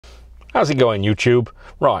How's it going, YouTube?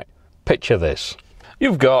 Right, picture this.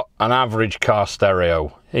 You've got an average car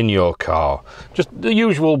stereo in your car, just the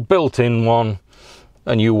usual built-in one,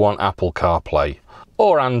 and you want Apple CarPlay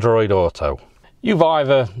or Android Auto. You've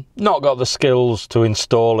either not got the skills to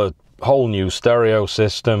install a whole new stereo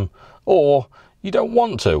system, or you don't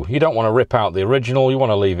want to. You don't want to rip out the original, you want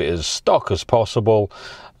to leave it as stock as possible,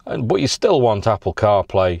 but you still want Apple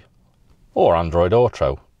CarPlay or Android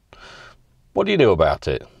Auto. What do you do about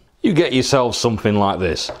it? You get yourself something like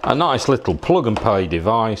this, a nice little plug and play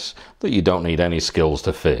device that you don't need any skills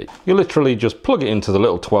to fit. You literally just plug it into the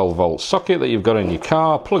little 12-volt socket that you've got in your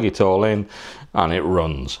car, plug it all in, and it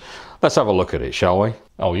runs. Let's have a look at it, shall we?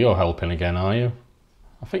 Oh, you're helping again, are you?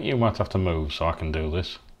 I think you might have to move so I can do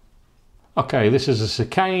this. Okay, this is a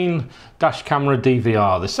Seicane dash camera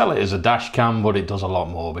DVR. They sell it as a dash cam, but it does a lot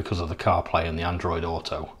more because of the CarPlay and the Android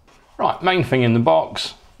Auto. Right, main thing in the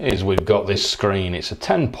box is we've got this screen. It's a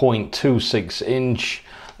 10.26 inch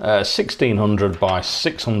 1600 by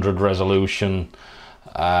 600 resolution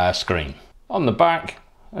screen. On the back,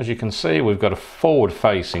 as you can see, we've got a forward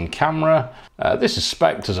facing camera. This is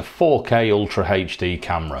spec'd as a 4K Ultra HD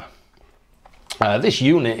camera. This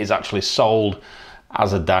unit is actually sold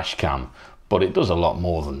as a dash cam, but it does a lot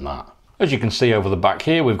more than that. As you can see over the back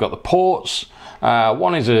here, we've got the ports.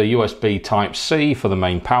 One is a USB Type-C for the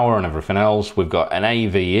main power and everything else. We've got an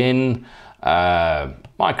AV in,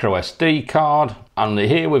 micro SD card, and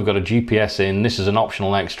here we've got a GPS in. This is an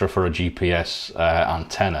optional extra for a GPS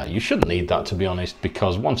antenna. You shouldn't need that, to be honest,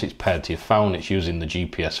 because once it's paired to your phone, it's using the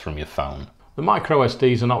GPS from your phone. The micro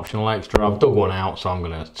SD is an optional extra. I've dug one out, so I'm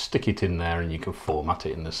going to stick it in there and you can format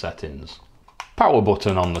it in the settings. Power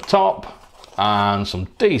button on the top, and some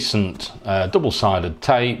decent double-sided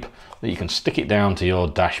tape that you can stick it down to your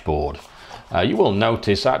dashboard. You will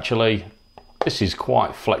notice actually this is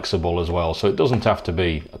quite flexible as well, so it doesn't have to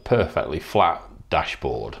be a perfectly flat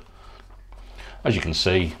dashboard. As you can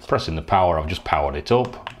see, pressing the power, I've just powered it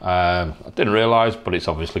up. I didn't realise, but it's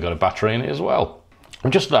obviously got a battery in it as well.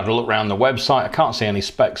 I've just had a look around the website. I can't see any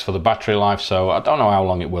specs for the battery life, so I don't know how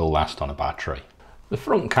long it will last on a battery. The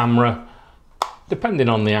front camera, depending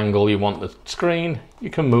on the angle you want the screen, you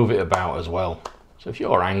can move it about as well. So if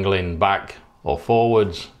you're angling back or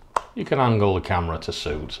forwards, you can angle the camera to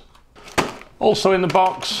suit. Also in the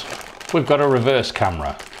box, we've got a reverse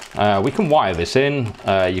camera. We can wire this in.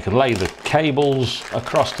 You can lay the cables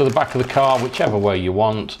across to the back of the car, whichever way you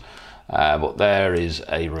want, but there is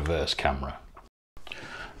a reverse camera.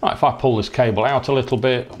 Right, if I pull this cable out a little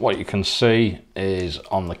bit, what you can see is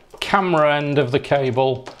on the camera end of the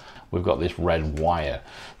cable, we've got this red wire.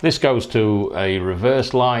 This goes to a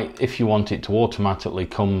reverse light if you want it to automatically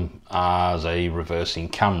come as a reversing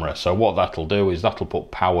camera. So what that'll do is that'll put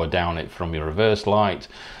power down it from your reverse light,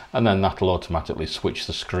 and then that'll automatically switch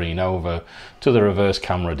the screen over to the reverse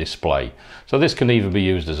camera display. So this can either be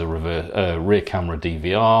used as a rear camera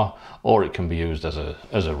DVR, or it can be used as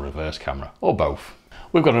a reverse camera, or both.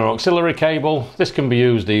 We've got an auxiliary cable. This can be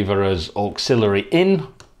used either as auxiliary in,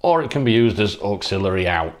 or it can be used as auxiliary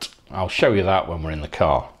out. I'll show you that when we're in the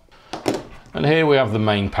car. And here we have the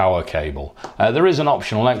main power cable. There is an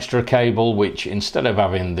optional extra cable which, instead of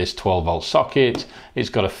having this 12-volt socket, it's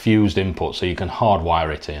got a fused input, so you can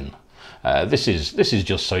hardwire it in. This is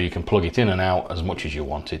just so you can plug it in and out as much as you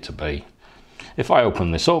want it to be. If I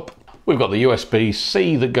open this up, we've got the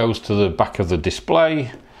USB-C that goes to the back of the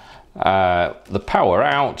display, the power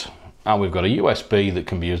out, and we've got a USB that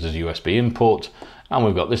can be used as a USB input, and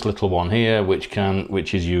we've got this little one here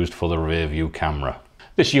which is used for the rear view camera.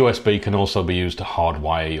 This USB can also be used to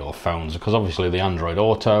hardwire your phones, because obviously the Android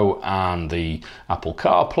Auto and the Apple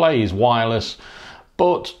CarPlay is wireless,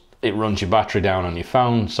 but it runs your battery down on your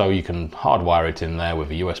phone, so you can hardwire it in there with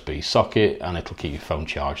a USB socket and it'll keep your phone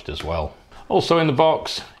charged as well. Also in the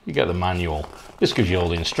box, you get the manual. This gives you all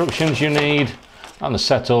the instructions you need and the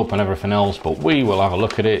setup and everything else, but we will have a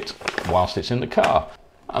look at it whilst it's in the car.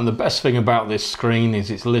 And the best thing about this screen is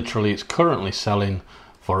it's currently selling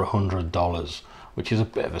for $100, which is a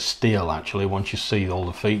bit of a steal actually once you see all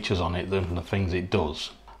the features on it and the things it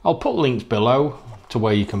does. I'll put links below to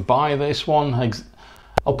where you can buy this one.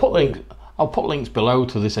 I'll put links below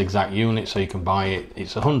to this exact unit so you can buy it.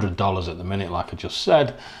 It's $100 at the minute, like I just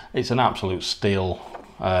said. It's an absolute steal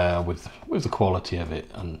with the quality of it,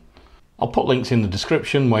 and I'll put links in the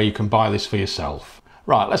description where you can buy this for yourself.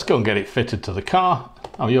 Right, let's go and get it fitted to the car.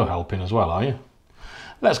 Oh, you're helping as well, are you?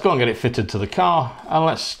 Let's go and get it fitted to the car and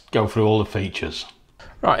let's go through all the features.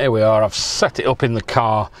 Right, here we are. I've set it up in the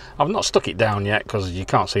car. I've not stuck it down yet because you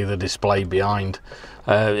can't see the display behind.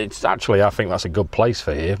 It's actually, I think that's a good place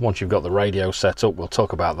for here. Once you've got the radio set up, we'll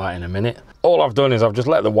talk about that in a minute. All I've done is I've just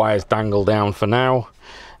let the wires dangle down for now.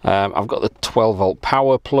 I've got the 12-volt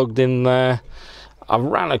power plugged in there. I've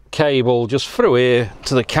ran a cable just through here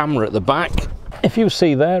to the camera at the back. If you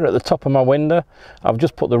see there at the top of my window, I've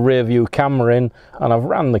just put the rear view camera in and I've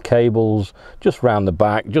ran the cables just round the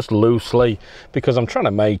back, just loosely, because I'm trying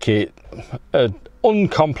to make it an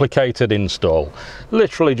uncomplicated install.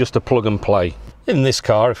 Literally just a plug and play. In this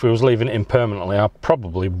car, if we was leaving it in permanently, I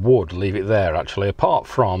probably would leave it there actually, apart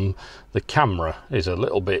from the camera is a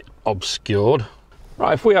little bit obscured.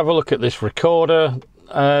 Right, if we have a look at this recorder,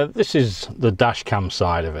 this is the dash cam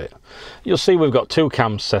side of it. You'll see we've got two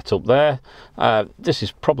cams set up there. This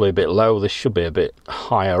is probably a bit low. This should be a bit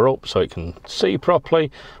higher up so it can see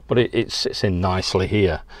properly, but it sits in nicely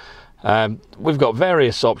here. We've got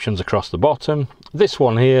various options across the bottom. This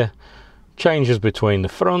one here changes between the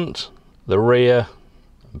front, the rear,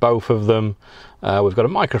 both of them. We've got a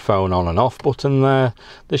microphone on and off button there.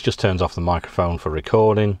 This just turns off the microphone for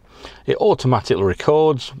recording. It automatically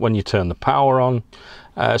records when you turn the power on.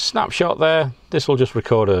 Snapshot there, this will just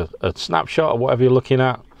record a snapshot of whatever you're looking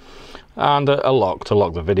at, and a lock to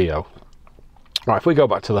lock the video. Right, if we go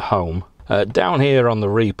back to the home, down here on the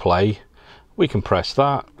replay, we can press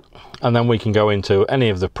that, and then we can go into any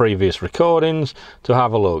of the previous recordings to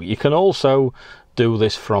have a look. You can also do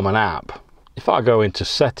this from an app. If I go into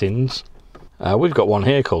settings, we've got one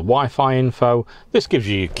here called Wi-Fi info. This gives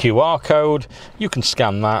you a QR code. You can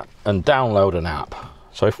scan that and download an app.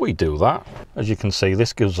 So if we do that, as you can see,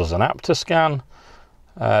 this gives us an app to scan,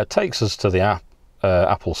 takes us to the app,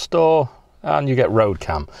 Apple Store, and you get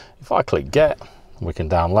RoadCam. If I click get, we can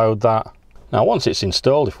download that. Now once it's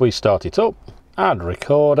installed, if we start it up, add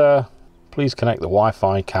recorder, please connect the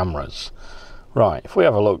Wi-Fi cameras. Right, if we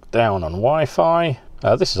have a look down on Wi-Fi,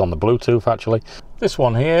 this is on the Bluetooth actually. This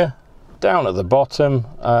one here, down at the bottom,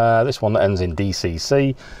 this one that ends in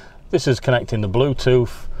DCC, this is connecting the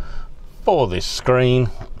Bluetooth for this screen.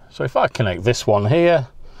 So if I connect this one here,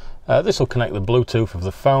 this will connect the Bluetooth of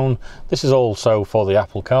the phone. This is also for the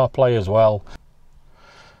Apple CarPlay as well,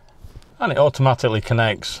 and it automatically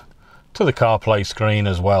connects to the CarPlay screen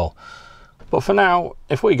as well. But for now,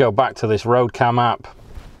 if we go back to this RoadCam app,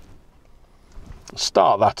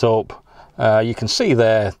 start that up, you can see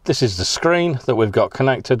there, this is the screen that we've got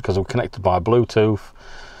connected because we're connected by Bluetooth.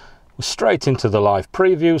 We're straight into the live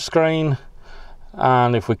preview screen,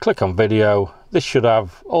 and if we click on video, this should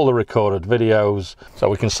have all the recorded videos, so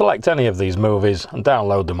we can select any of these movies and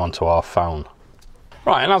download them onto our phone.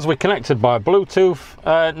 Right, and as we're connected by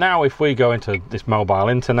Bluetooth, now if we go into this mobile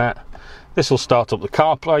internet, this will start up the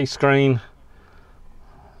CarPlay screen.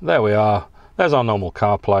 There we are, there's our normal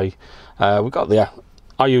CarPlay. We've got the,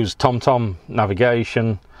 I use TomTom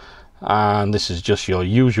navigation, and this is just your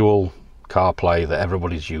usual CarPlay that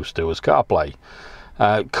everybody's used to as CarPlay.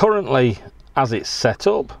 Currently, as it's set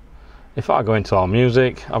up, if I go into our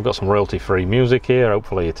music, I've got some royalty-free music here,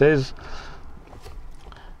 hopefully it is.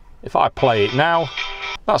 If I play it now,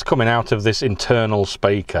 that's coming out of this internal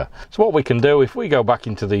speaker. So what we can do, if we go back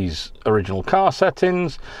into these original car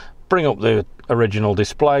settings, bring up the original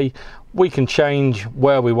display, we can change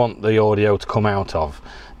where we want the audio to come out of.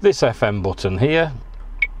 This FM button here,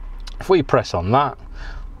 if we press on that,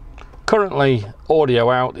 currently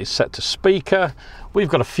audio out is set to speaker. We've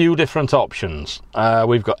got a few different options.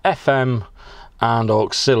 We've got FM and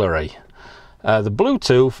auxiliary. The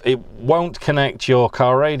Bluetooth, it won't connect your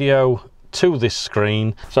car radio to this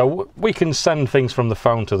screen, so we can send things from the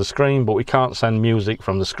phone to the screen, but we can't send music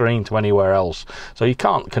from the screen to anywhere else, so you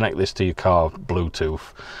can't connect this to your car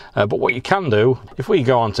Bluetooth. But what you can do, if we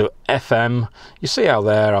go on to FM, you see how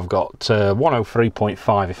there I've got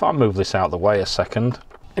 103.5. If I move this out of the way a second,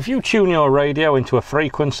 if you tune your radio into a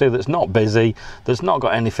frequency that's not busy, that's not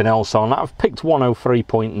got anything else on, I've picked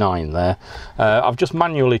 103.9 there. I've just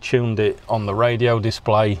manually tuned it on the radio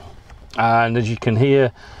display, and as you can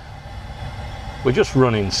hear, we're just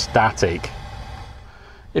running static.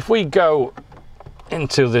 If we go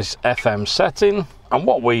into this FM setting, and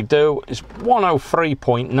what we do is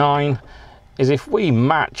 103.9 is if we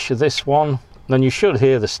match this one, then you should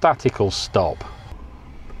hear the static will stop.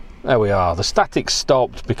 There we are, the static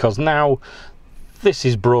stopped because now this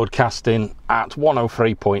is broadcasting at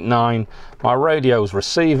 103.9. My radio's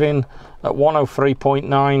receiving at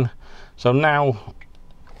 103.9. So now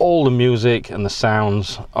all the music and the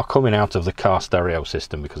sounds are coming out of the car stereo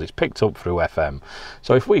system because it's picked up through FM.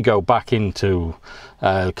 So if we go back into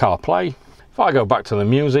CarPlay, if I go back to the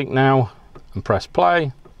music now and press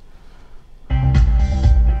play,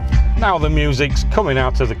 Now the music's coming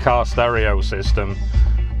out of the car stereo system.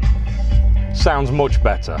 Sounds much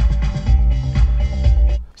better.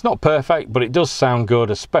 It's not perfect, but it does sound good,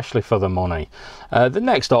 especially for the money. The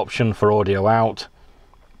next option for audio out,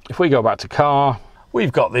 if we go back to car,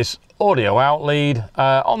 we've got this audio out lead.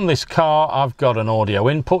 On this car, I've got an audio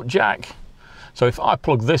input jack. So if I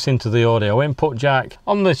plug this into the audio input jack,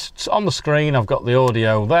 on the screen, I've got the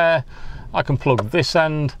audio there. I can plug this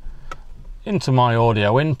end into my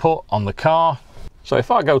audio input on the car. So if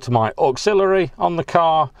I go to my auxiliary on the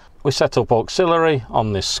car, we set up auxiliary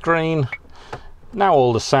on this screen. Now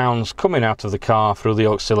all the sounds coming out of the car through the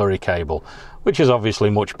auxiliary cable, which is obviously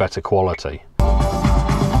much better quality.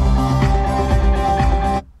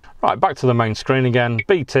 Right, back to the main screen again.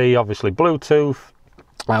 BT, obviously Bluetooth.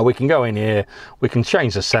 We can go in here, we can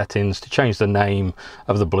change the settings to change the name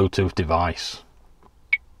of the Bluetooth device.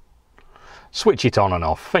 Switch it on and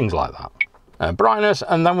off, things like that. Brightness,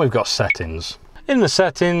 and then we've got settings. In the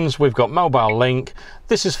settings, we've got mobile link.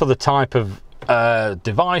 This is for the type of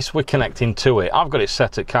device we're connecting to it. I've got it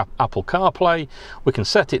set at Apple CarPlay. We can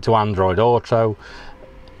set it to Android Auto,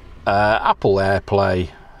 Apple AirPlay,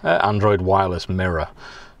 Android Wireless Mirror.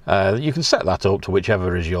 You can set that up to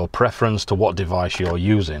whichever is your preference to what device you're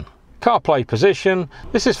using. CarPlay position,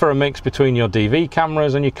 this is for a mix between your DV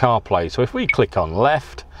cameras and your CarPlay. So if we click on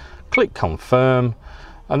left, click confirm,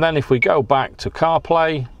 and then if we go back to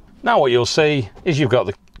CarPlay, now what you'll see is you've got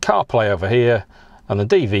the CarPlay over here and the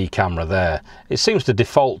DV camera there. It seems to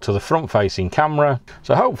default to the front-facing camera,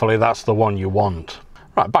 so hopefully that's the one you want.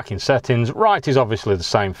 Right, back in settings, right is obviously the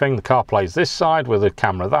same thing. The CarPlay is this side with the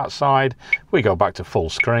camera that side. We go back to full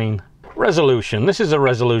screen. Resolution, this is a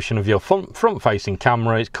resolution of your front-facing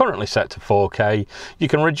camera. It's currently set to 4K. You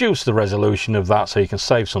can reduce the resolution of that so you can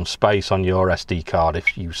save some space on your SD card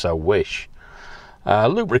if you so wish.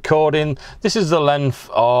 Loop recording, this is the length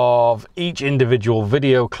of each individual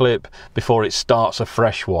video clip before it starts a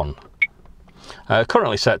fresh one.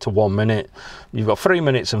 Currently set to 1 minute. You've got 3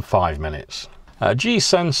 minutes and 5 minutes. G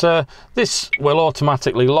sensor, this will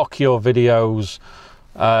automatically lock your videos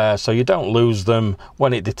so you don't lose them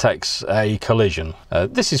when it detects a collision.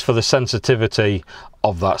 This is for the sensitivity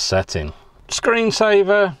of that setting.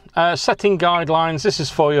 Screensaver, setting guidelines, this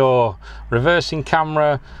is for your reversing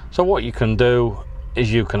camera. So what you can do is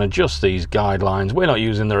you can adjust these guidelines. We're not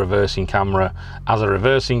using the reversing camera as a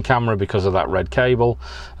reversing camera because of that red cable,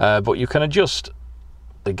 but you can adjust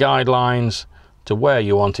the guidelines to where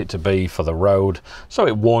you want it to be for the road, so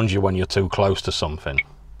it warns you when you're too close to something.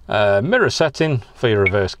 Mirror setting for your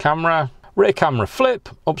reverse camera. Rear camera flip,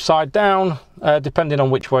 upside down, depending on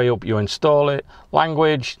which way up you install it.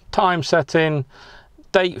 Language, time setting,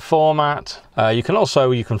 date format. You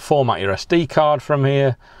can format your SD card from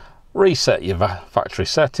here, reset your factory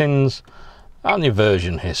settings, and your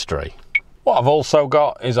version history. What I've also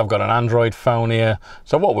got is I've got an Android phone here,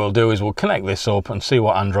 so what we'll do is we'll connect this up and see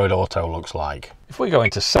what Android Auto looks like. If we go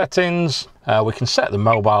into settings, we can set the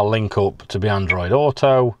mobile link up to be Android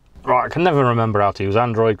Auto. Right, I can never remember how to use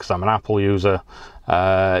Android because I'm an Apple user.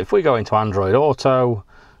 If we go into Android Auto,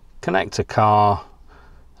 connect to car,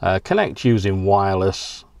 connect using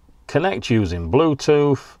wireless, connect using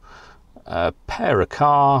Bluetooth, pair a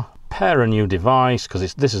car, pair a new device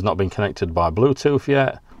because this has not been connected by Bluetooth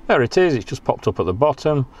yet. There it is, it's just popped up at the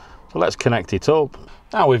bottom. So let's connect it up.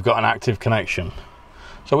 Now we've got an active connection.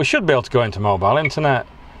 So we should be able to go into mobile internet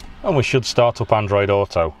and we should start up Android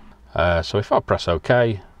Auto. So if I press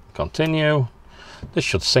OK, continue, this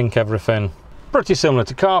should sync everything. Pretty similar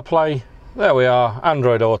to CarPlay. There we are,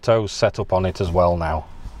 Android Auto set up on it as well now.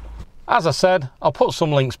 As I said, I'll put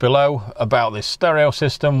some links below about this stereo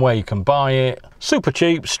system, where you can buy it. Super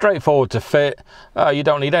cheap, straightforward to fit. You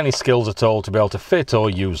don't need any skills at all to be able to fit or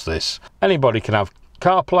use this. Anybody can have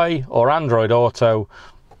CarPlay or Android Auto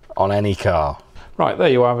on any car. Right, there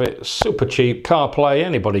you have it. Super cheap CarPlay,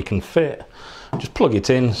 anybody can fit. Just plug it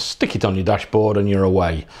in, stick it on your dashboard and you're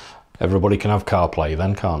away. Everybody can have CarPlay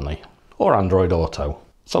then, can't they? Or Android Auto.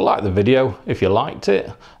 So like the video if you liked it.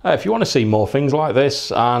 If you want to see more things like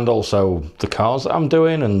this and also the cars that I'm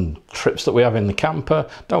doing and trips that we have in the camper,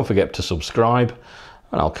 don't forget to subscribe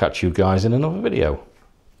and I'll catch you guys in another video.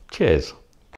 Cheers.